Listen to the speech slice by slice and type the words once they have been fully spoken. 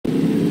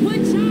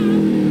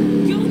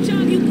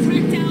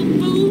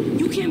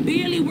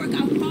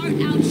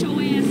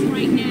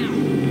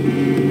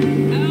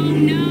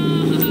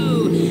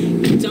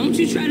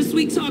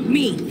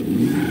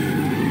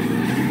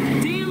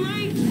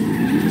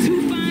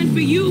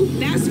you,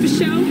 that's for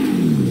sure.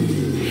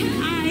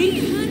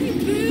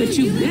 But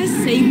you best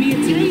save me a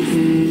taste.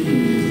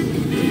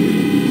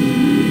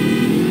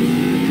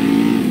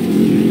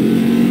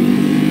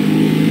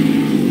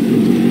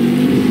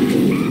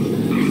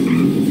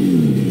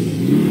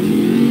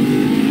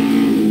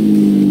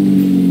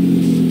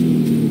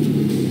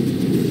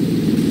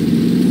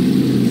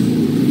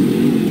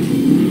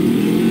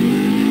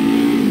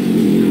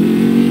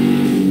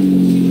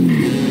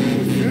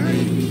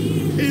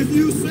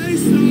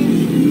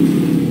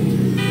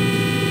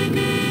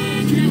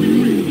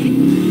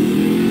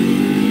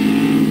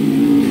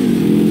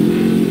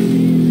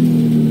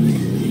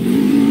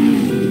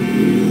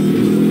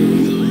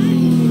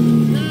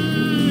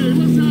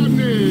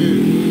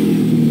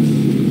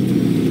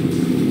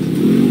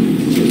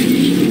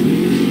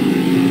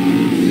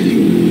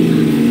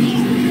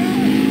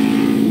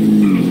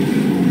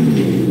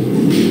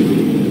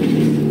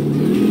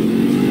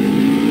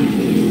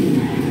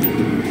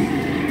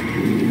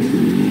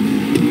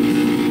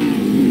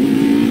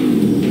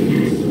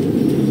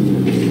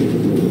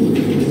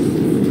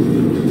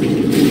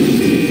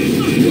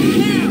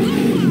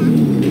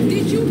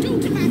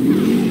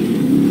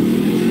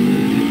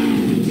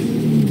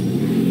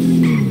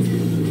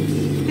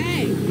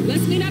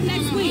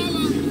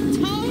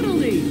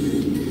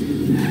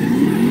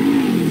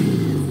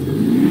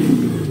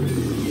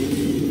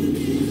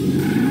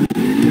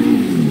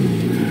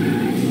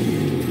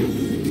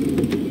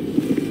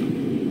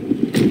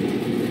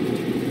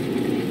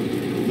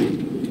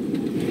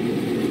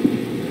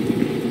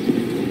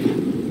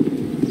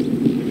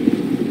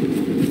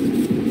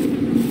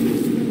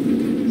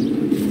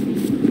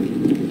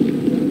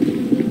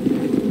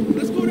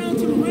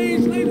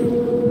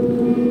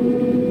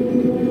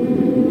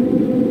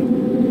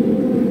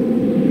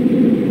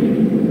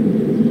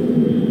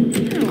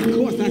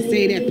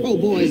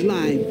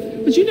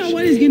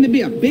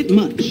 A bit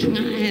much.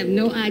 I have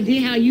no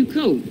idea how you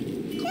cope.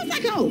 Of course I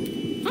cope.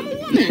 I'm a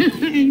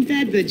woman. Ain't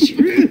that the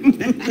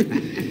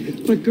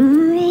truth? But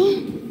girl,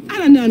 I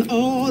done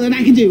all that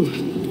I can do.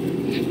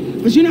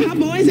 But you know how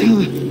boys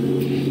are.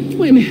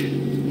 Wait a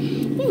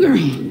minute. Oh, girl.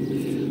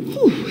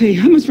 Ooh, hey,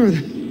 how much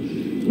further?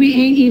 We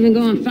ain't even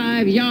gone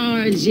 5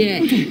 yards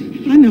yet. Okay,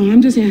 I know,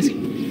 I'm just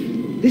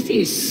asking. This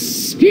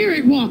is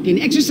spirit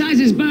walking.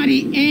 Exercises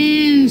body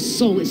and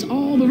soul. It's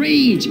all the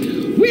rage.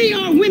 We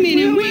are women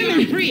and we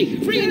are free.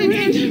 Free in the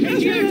dance. You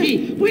are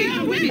free. We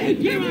are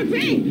women. You are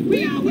free.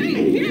 We are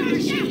women. You are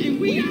shouting.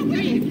 We are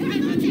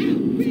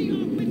women. We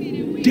are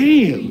women.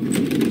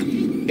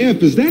 Damn.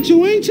 F, is that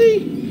your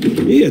auntie?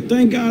 Yeah,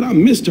 thank God I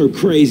missed her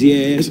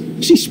crazy ass.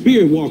 She's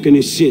spirit walking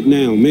this shit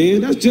now,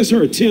 man. That's just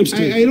her attempts to...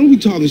 Hey, don't be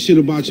talking shit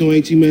about your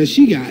auntie, man.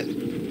 She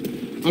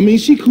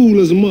cool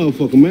as a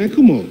motherfucker, man.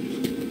 Come on.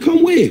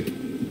 Come where?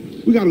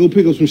 We gotta go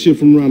pick up some shit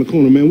from around the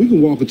corner, man. We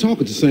can walk and talk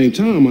at the same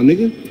time, my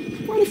nigga.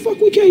 Why the fuck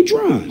we can't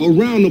drive?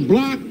 Around the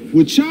block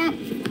with Chop?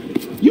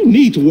 You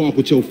need to walk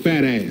with your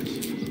fat ass.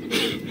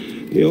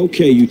 Yeah,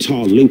 okay, you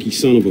tall, linky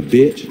son of a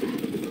bitch.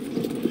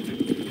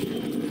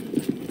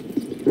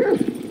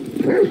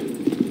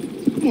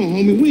 Come on,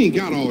 homie, we ain't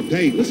got all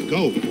day. Let's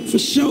go. For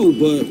sure,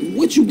 but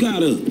what you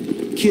got up?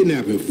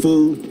 Kidnapping,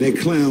 fool. That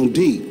Clown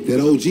D. That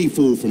OG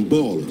fool from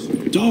Ballers.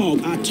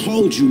 Dog, I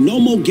told you, no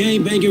more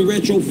gang-banging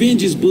retro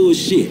vengeance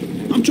bullshit.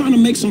 I'm trying to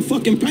make some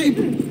fucking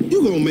paper.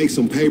 You gonna make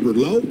some paper,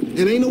 Lo. And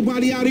ain't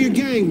nobody out here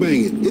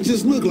gang-banging. It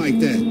just look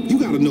like that. You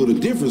gotta know the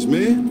difference,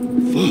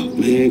 man. Fuck,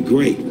 man,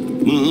 great.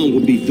 My aunt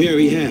would be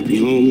very happy,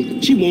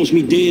 homie. She wants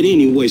me dead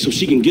anyway so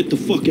she can get the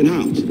fucking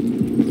house.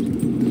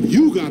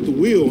 You got the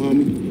wheel,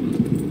 homie.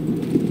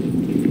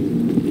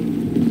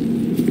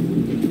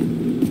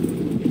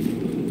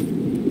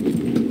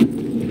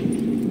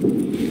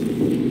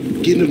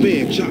 Get in the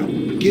van, Chop.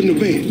 Get in the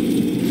van.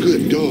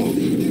 Good dog.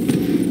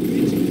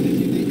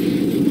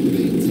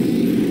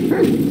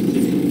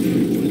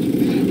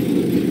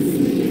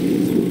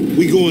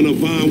 We going up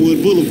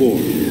Vinewood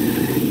Boulevard.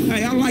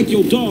 Hey, I like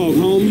your dog,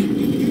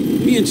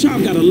 homie. Me and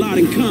Chop got a lot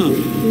in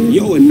common.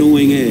 Yo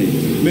annoying ass.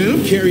 Man,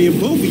 I'm carrying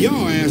both of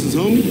y'all asses,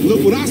 homie.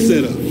 Look what I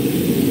set up.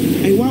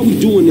 Hey, why we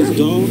doing this,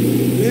 dog?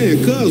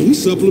 Man, cuz we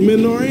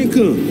supplementing our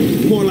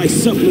income. More like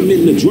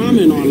supplementing the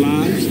drama in our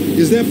lives.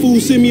 Is that fool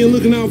Simeon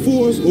looking out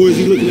for us, or is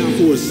he looking out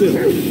for himself?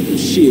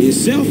 Shit,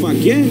 himself, I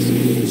guess.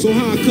 So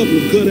how a couple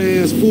of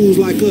gutter-ass fools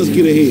like us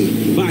get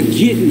ahead? By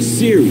getting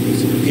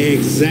serious.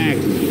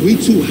 Exactly. We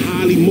two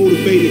highly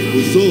motivated,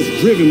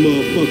 results-driven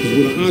motherfuckers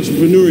with an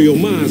entrepreneurial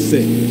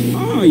mindset.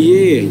 Oh,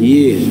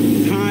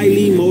 yeah.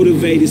 Highly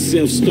motivated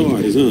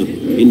self-starters, huh?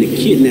 In the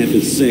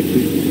kidnapping sector.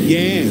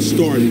 Yeah,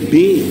 starting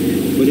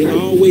big. But it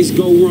always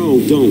go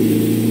wrong, don't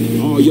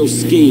it? All your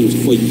schemes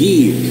for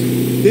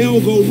years. They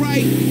don't go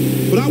right,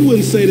 but I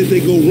wouldn't say that they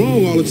go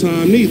wrong all the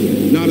time,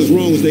 neither. Not as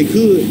wrong as they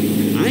could.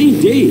 I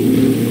ain't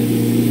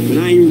dead, but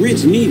I ain't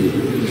rich neither.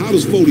 How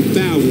does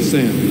 40,000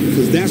 sound?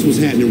 Because that's what's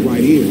happening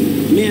right here.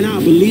 Man,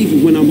 I'll believe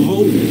it when I'm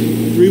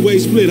holding. Three-way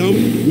split,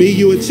 homie. Me,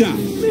 you, and Chop.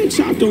 Man,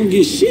 Chop don't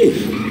get shit.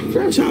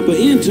 Chop an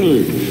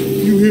intern.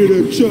 You hear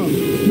that, Chop?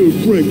 Little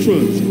Frank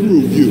trying to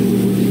screw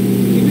you.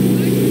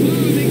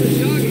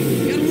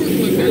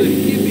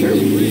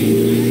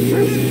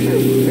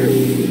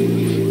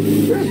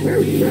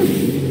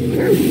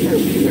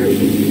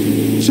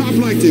 Chop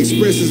like to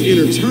express his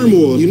inner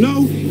turmoil, you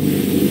know?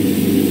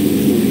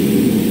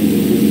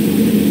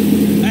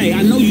 Hey,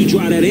 I know you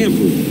drive that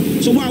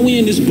Emperor. So why we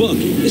in this bucket?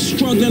 It's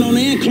struggling on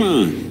the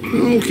incline. I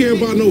don't care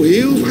about no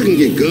hills. I can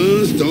get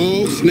guns,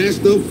 dogs,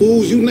 snatched up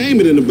fools, you name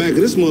it in the back of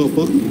this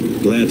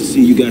motherfucker. Glad to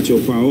see you got your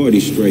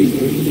priorities straight.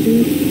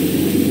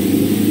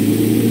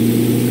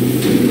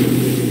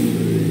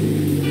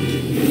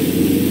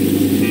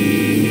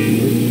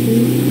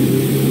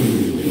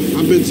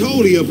 I've been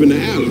told he up in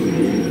the alley.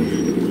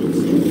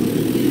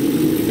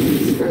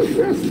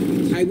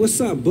 Hey, what's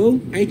up, boo?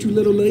 Ain't you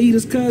little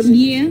Laida's cousin?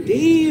 Yeah.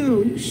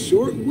 Damn, you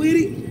short with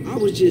it? I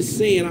was just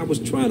saying I was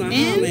trying to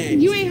holler at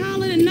And you ain't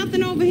hollering at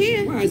nothing over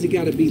here. Why has it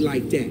gotta be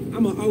like that?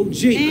 I'm an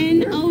OG.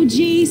 And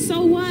OG,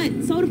 so what?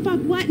 So the fuck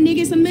what,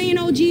 nigga? It's a million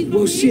OGs Well,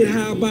 over shit, here.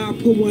 how about I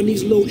put one of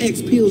these little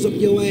X pills up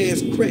your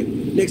ass crack?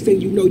 Next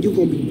thing you know, you're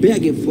gonna be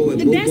begging for it,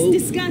 boo-boo. That's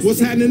disgusting. What's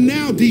happening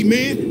now,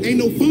 D-man? Ain't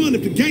no fun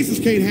if the gangsters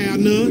can't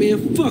have none.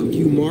 Man, fuck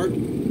you, Mark.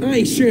 I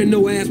ain't sharing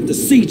no ass with the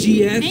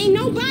CGF. Ain't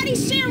nobody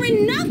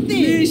sharing nothing.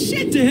 Man,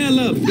 shut the hell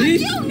up, Fuck bitch.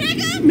 you,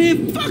 nigga.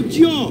 Man, fuck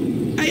y'all.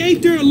 Hey,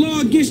 ain't there a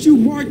law against you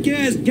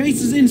mark-ass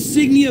gangsters,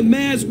 insignia,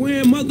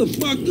 mask-wearing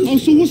motherfuckers? Oh,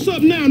 so what's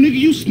up now, nigga?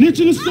 You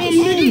snitching or something,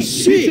 Oh, nigga?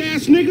 shit.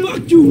 Bitch-ass nigga.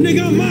 Fuck you,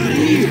 nigga. I'm out of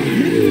here.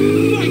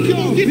 Fuck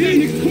y'all, Get that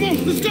bitch. nigga. Come on,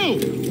 let's go.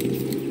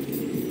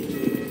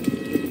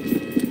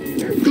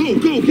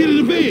 Go, get in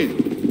the van.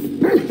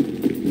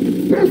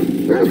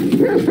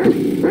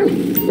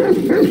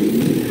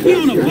 We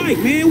on a bike,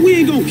 man. We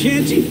ain't gonna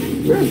catch it.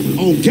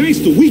 On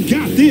gangster, we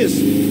got this.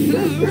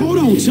 Hold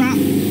on, Chop.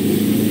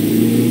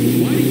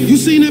 You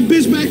seen that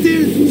bitch back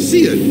there?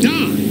 She a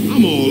dime.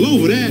 I'm all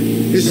over that.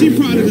 And she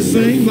probably the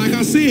same. Like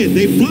I said,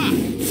 they block.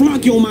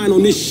 Flock your mind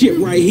on this shit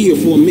right here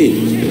for a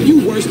minute.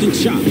 You worse than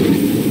Chop.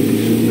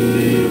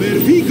 Man,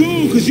 if he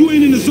gone cause you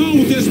ain't in the zone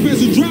with that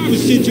special driver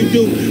shit you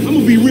do, I'm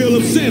gonna be real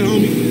upset,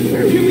 homie.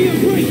 Give me a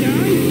break,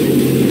 guys.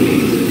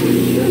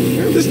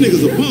 This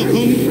nigga's a punk,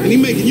 homie. And he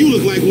making you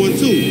look like one,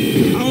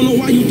 too. I don't know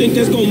why you think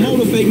that's gonna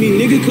motivate me,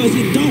 nigga, cause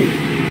it don't.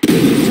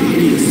 Chop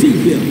me a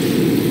seatbelt.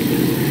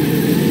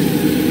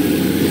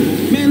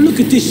 Man, look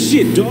at this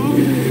shit, dawg.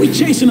 We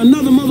chasing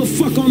another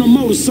motherfucker on a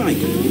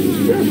motorcycle.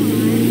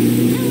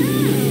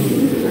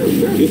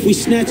 If we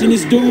snatching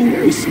this dude,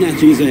 we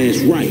snatching his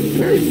ass right.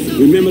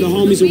 Remember the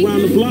homies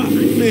around the block?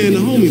 Man, the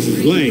homies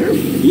is lame.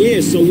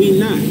 Yeah, so we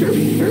not.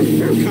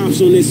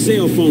 Cops on their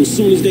cell phone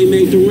soon as they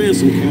made the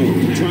ransom call.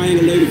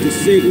 Triangulated the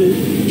signal.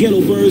 Ghetto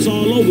birds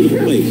all over the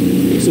place.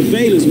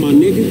 Surveillance, my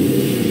nigga.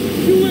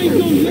 You ain't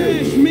gonna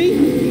lash me.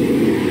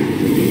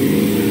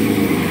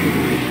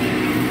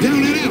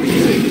 Down that alley.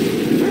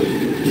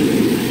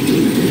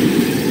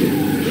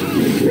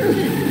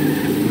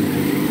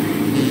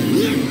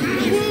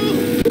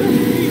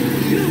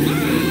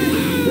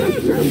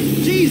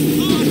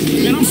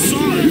 Jesus. Man, I'm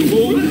sorry,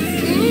 boy.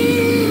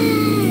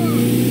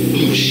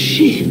 Oh,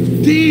 shit.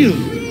 Damn.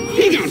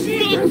 He got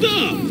fucked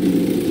up.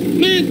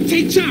 Man,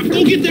 take Chop.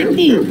 Go get that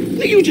fool.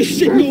 Nigga, you just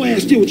sitting your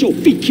ass there with your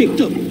feet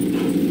kicked up.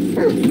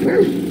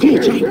 Come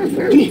on, Chop.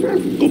 Come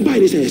on. Go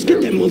bite his ass.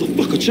 Get that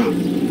motherfucker, Chop.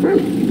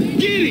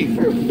 Get him.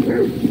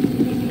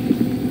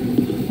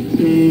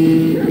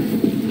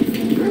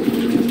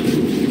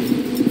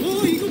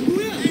 Oh, you can pull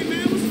up. Hey,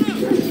 man, what's up?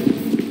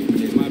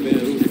 Hey, my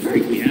bad. It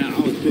freaked me out. I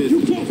was pissed. You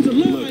crossed the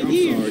line Look, I'm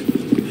here. sorry.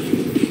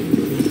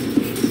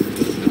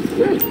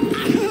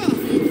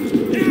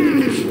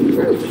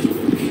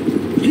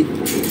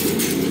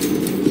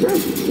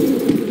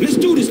 Let's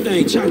do this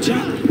thing, Chop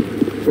Chop.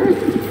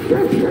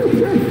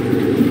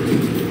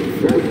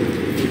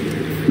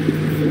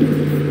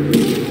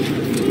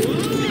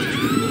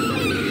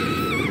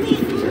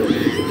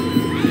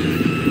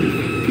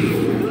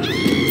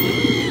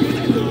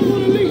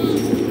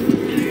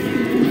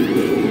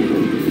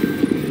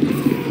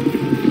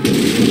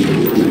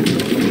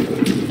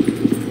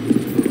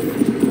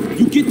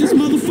 You get this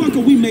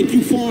motherfucker, we make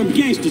you farm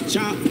gangsters,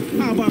 Chop.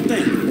 How about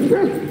that?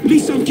 At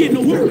least I'm getting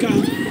a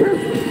workout.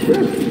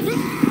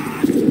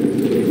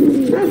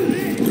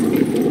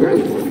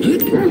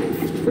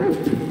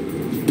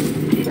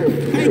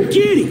 Hey,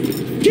 get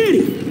him! Get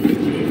him!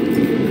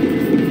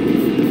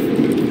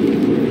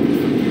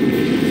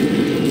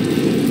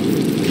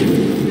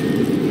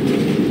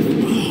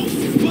 Oh,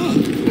 fuck!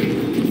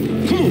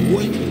 Come on,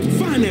 boy.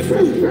 Find that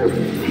fool.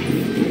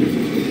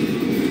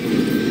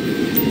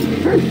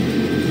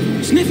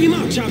 Sniff him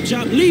out, Chop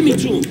Chop. Lead me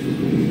to him.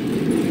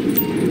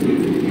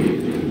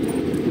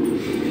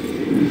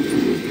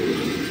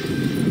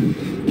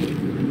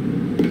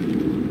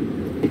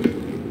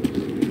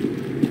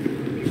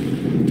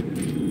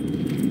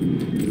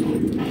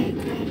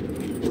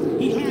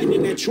 He hiding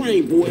in that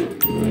train, boy.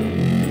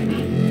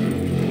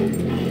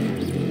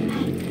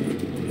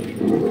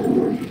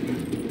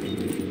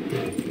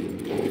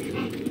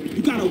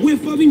 You got a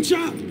whiff of him,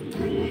 Chop?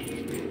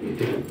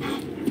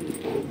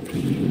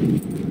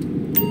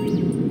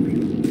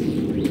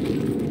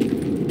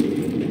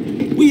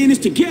 We in this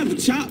together,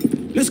 Chop.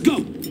 Let's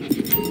go.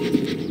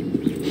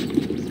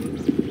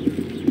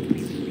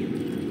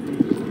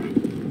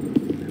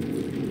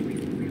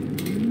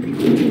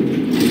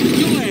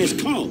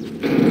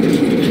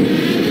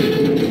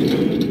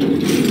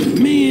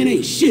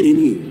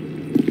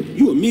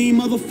 mean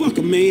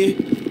motherfucker, man.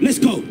 Let's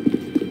go.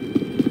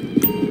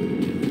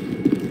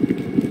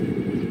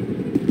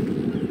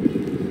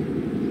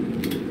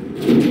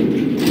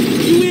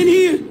 You in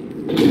here?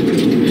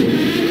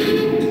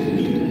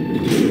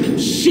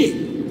 Shit,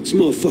 this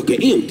motherfucker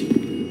empty.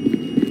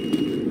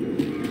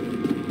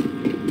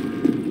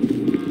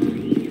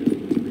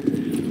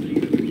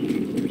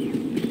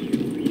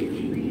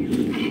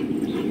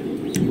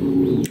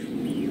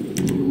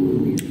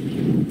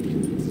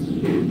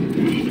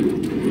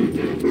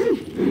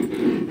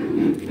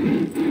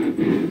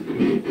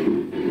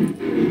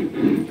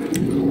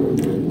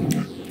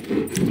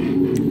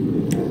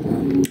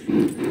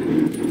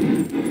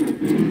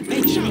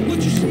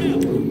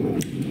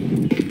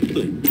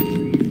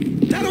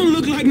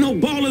 No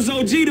ballers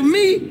OG to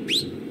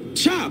me.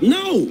 Chop,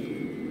 no.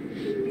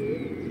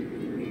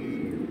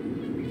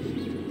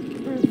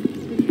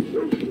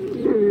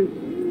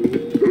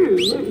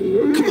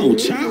 Come on,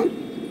 Chop.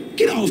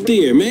 Get off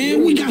there,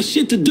 man. We got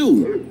shit to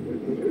do.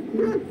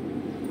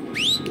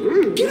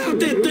 Get out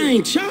that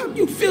thing, Chop.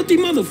 You filthy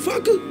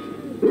motherfucker.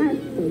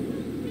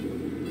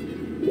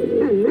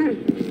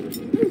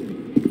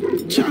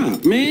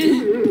 Chop,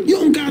 man. You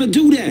don't gotta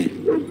do that.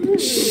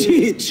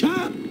 Shit,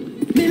 Chop.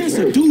 Man, that's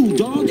a dude,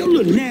 dog. Your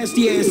little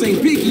nasty ass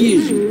ain't picky,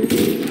 is you?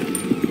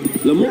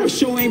 Lamar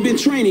sure ain't been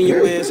training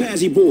your ass,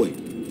 has he, boy?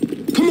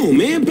 Come on,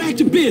 man, back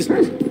to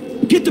business.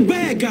 Get the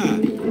bad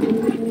guy.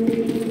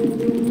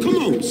 Come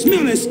on,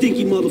 smell that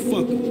stinky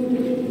motherfucker.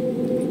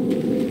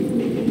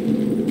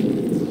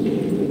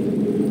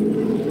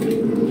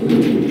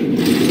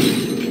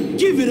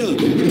 Give it up.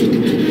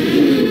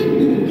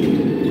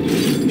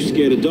 You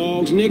scared of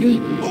dogs, nigga?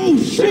 Oh,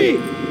 shit!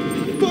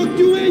 Fuck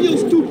you and your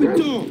stupid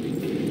dog.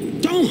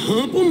 Don't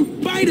hump him.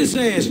 Bite his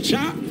ass,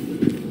 Chop.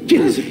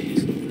 Get his ass.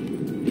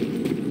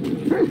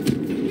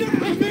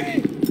 Nah,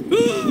 man!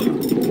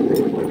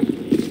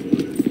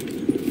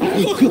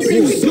 Fuck you,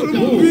 you son of a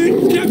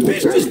bitch. That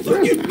bitch just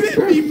fucking bit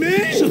me,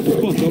 man. Shut the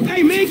fuck up.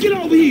 Hey, man, get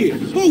over here.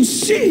 Oh,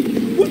 shit!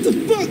 What the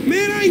fuck,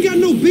 man? I ain't got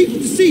no beef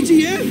with the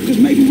CGF. Because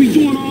maybe we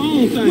doing our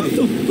own thing. What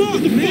the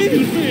fuck, man?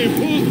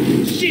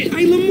 Paul. Shit!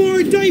 Hey,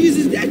 Lamar Davis,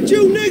 is that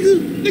you, nigga?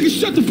 Nigga,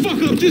 shut the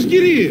fuck up. Just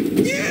get in.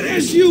 Yeah,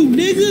 that's you,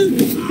 nigga.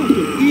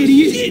 Fucking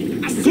idiot. Shit,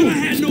 I said I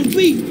had no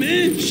beef,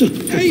 man. Shut the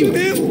fuck Hey, up.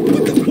 man,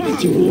 what the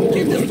fuck?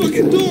 Get this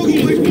fucking dog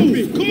away from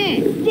me. Come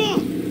on.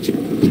 Fuck.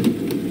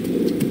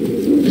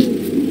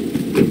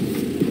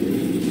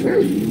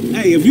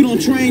 Hey, if you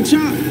don't train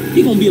Chop,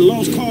 he gonna be a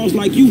lost cause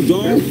like you,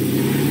 dog.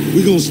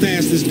 We gonna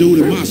stash this dude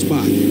in my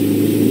spot.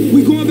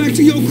 We going back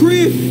to your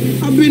crib?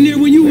 I've been there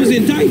when you was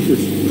in diapers.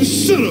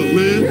 Shut up,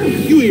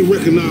 man. You ain't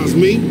recognize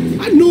me.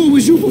 I knew it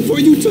was you before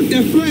you took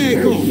that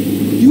flag off.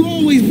 You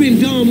always been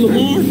dumb,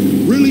 Lamar.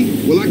 Really?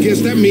 Well, I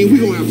guess that means we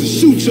gonna have to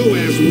shoot your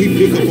ass when we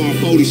pick up our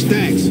 40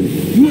 stacks.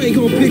 You ain't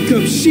gonna pick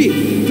up shit.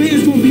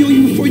 Fans gonna be on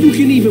you before you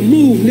can even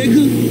move,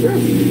 nigga.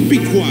 Be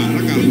quiet.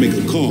 I gotta make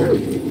a call.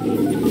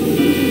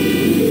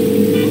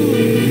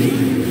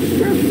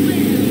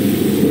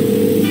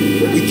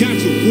 We got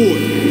your boy.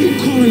 You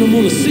calling him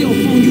on a cell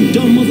phone, you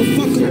dumb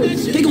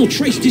motherfucker? They gonna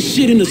trace this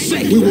shit in a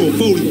sec. We want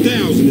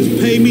 40,000. Is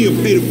pay me or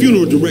pay the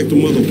funeral director,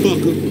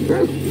 motherfucker.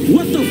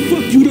 What the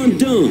fuck you done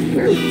done?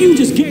 You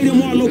just gave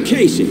them our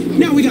location.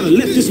 Now we gotta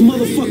let this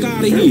motherfucker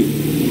out of here.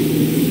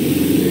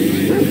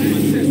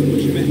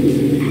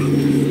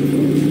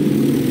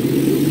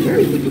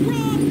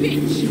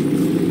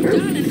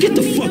 Get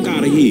the fuck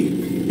out of here.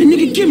 And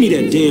nigga, give me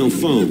that damn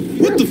phone.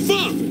 What the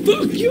fuck?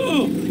 Fuck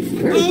y'all.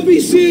 I'll be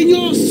seeing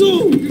y'all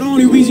soon. The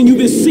only reason you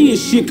been seeing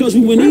shit cause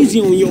we went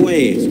easy on your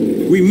ass.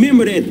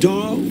 Remember that,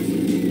 dog?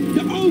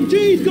 The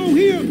OG's gonna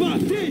hear about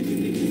this.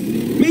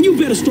 Man, you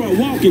better start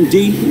walking,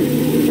 D.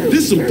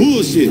 This some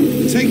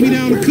bullshit. Take me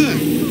down the cut.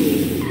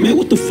 Man,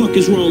 what the fuck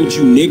is wrong with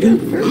you,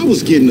 nigga? I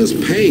was getting us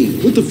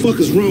paid. What the fuck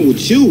is wrong with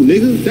you,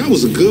 nigga? That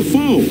was a good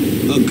phone.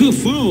 A good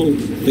phone?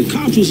 The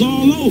cops was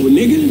all over,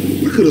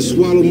 nigga. I could have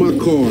swallowed my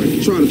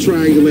card. Try to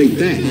triangulate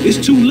that. It's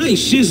too late,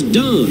 shit's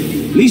done.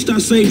 At least I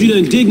saved you the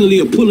indignity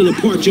of pulling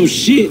apart your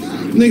shit.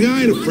 Nigga,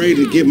 I ain't afraid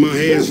to get my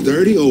hands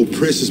dirty, old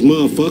precious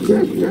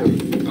motherfucker.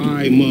 All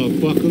right,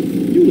 motherfucker.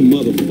 You the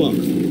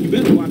motherfucker. You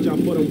better watch out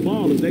for them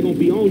ballers. They gonna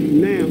be on you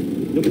now.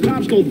 The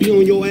cops gonna be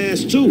on your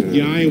ass, too.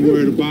 Yeah, I ain't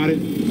worried about it.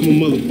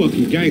 I'm a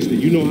motherfucking gangster.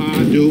 You know how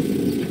I do.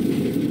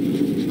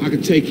 I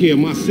can take care of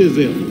my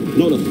sizzle.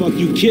 No, the fuck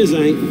you kids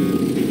ain't.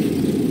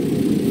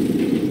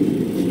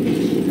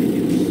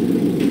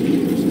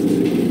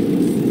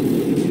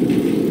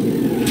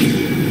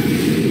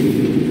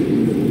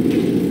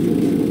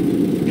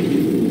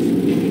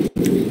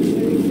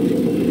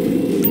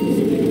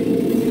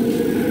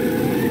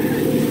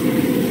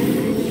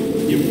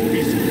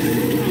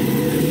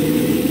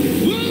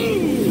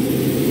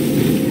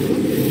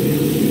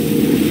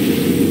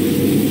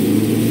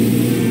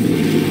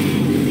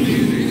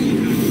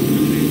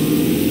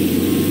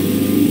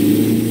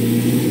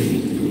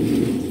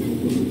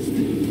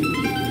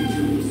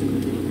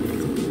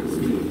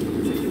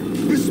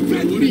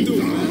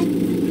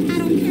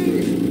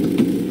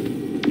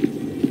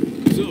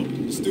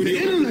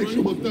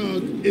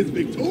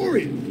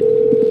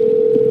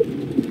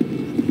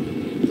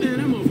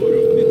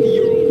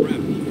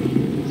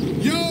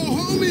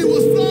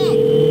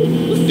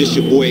 It's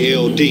your boy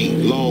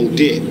LD, Long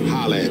Dick.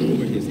 Holla at me.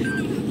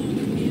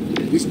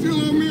 We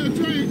still